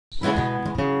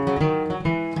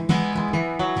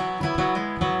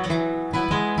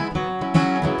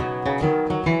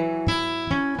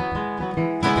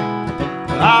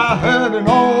heard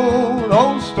an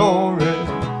old story,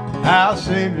 how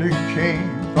Savior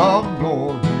came from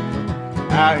glory,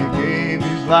 how he gave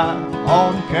his life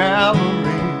on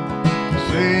Calvary to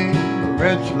save a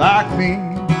wretch like me.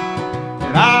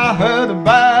 And I heard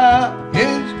about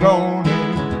his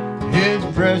groaning, his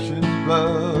precious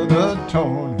blood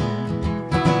atoning.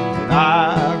 And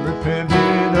I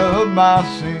repented of my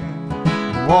sin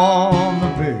and won the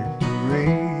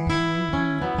victory.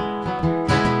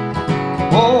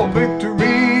 Oh,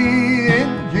 victory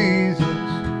in Jesus,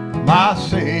 my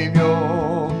Savior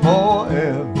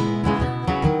forever.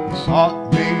 He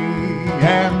sought me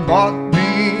and bought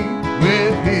me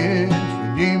with his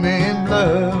redeeming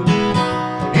blood.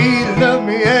 He loved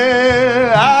me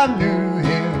ere I knew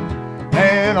him,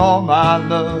 and all my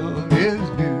love is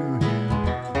due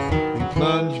him. He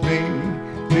plunged me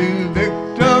to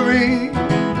victory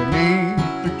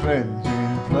beneath the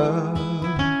cleansing flood.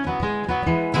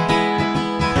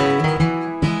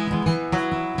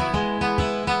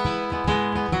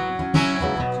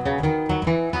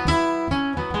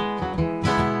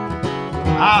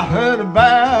 I heard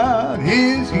about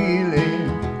his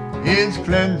healing, his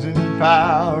cleansing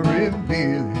power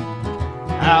revealing,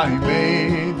 how he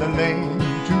made the lame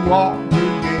to walk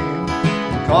again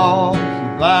and caused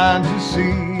the blind to see.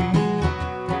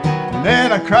 And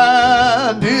then I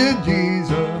cried, dear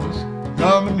Jesus,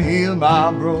 come and heal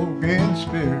my broken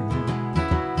spirit.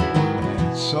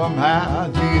 And somehow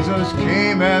Jesus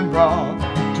came and brought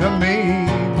to me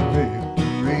the victory.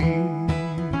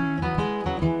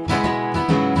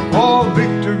 Oh,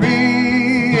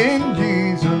 victory in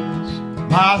Jesus,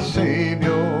 my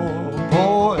Savior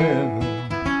forever.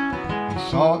 He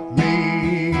sought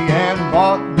me and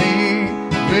bought me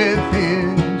with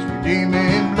his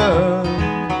redeeming blood.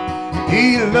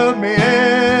 He loved me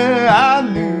ere I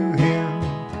knew him,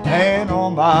 and all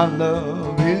my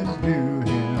love is due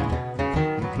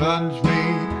him. He plunged me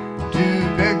to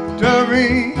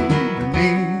victory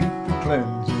beneath the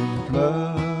cleansing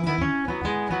flood.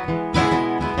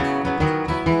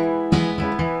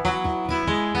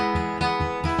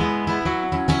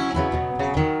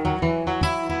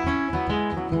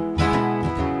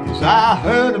 I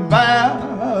heard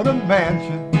about a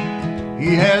mansion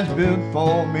he has built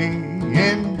for me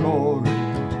in glory.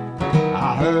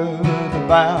 I heard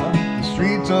about the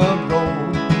streets of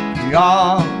gold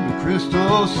beyond the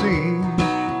crystal sea,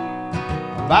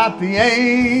 about the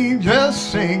angels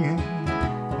singing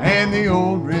and the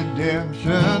old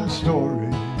redemption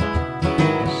story.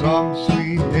 Some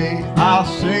sweet day I'll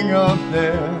sing up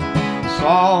there a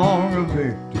song of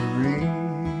victory.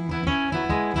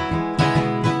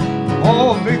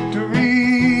 Oh,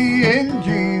 victory in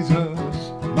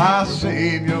Jesus, my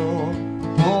Savior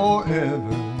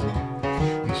forever.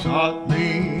 He sought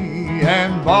me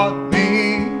and bought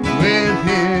me with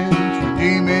his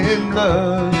redeeming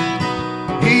blood.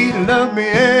 He loved me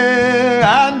ere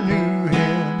I knew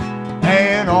him,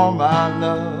 and all my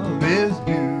love is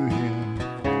due him.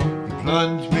 He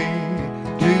plunged me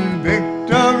to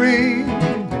victory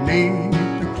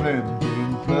beneath the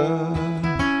cleansing flood.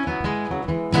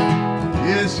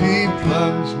 Yes, he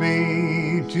plunged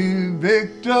me to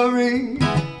victory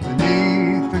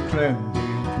beneath the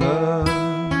cleansing flood.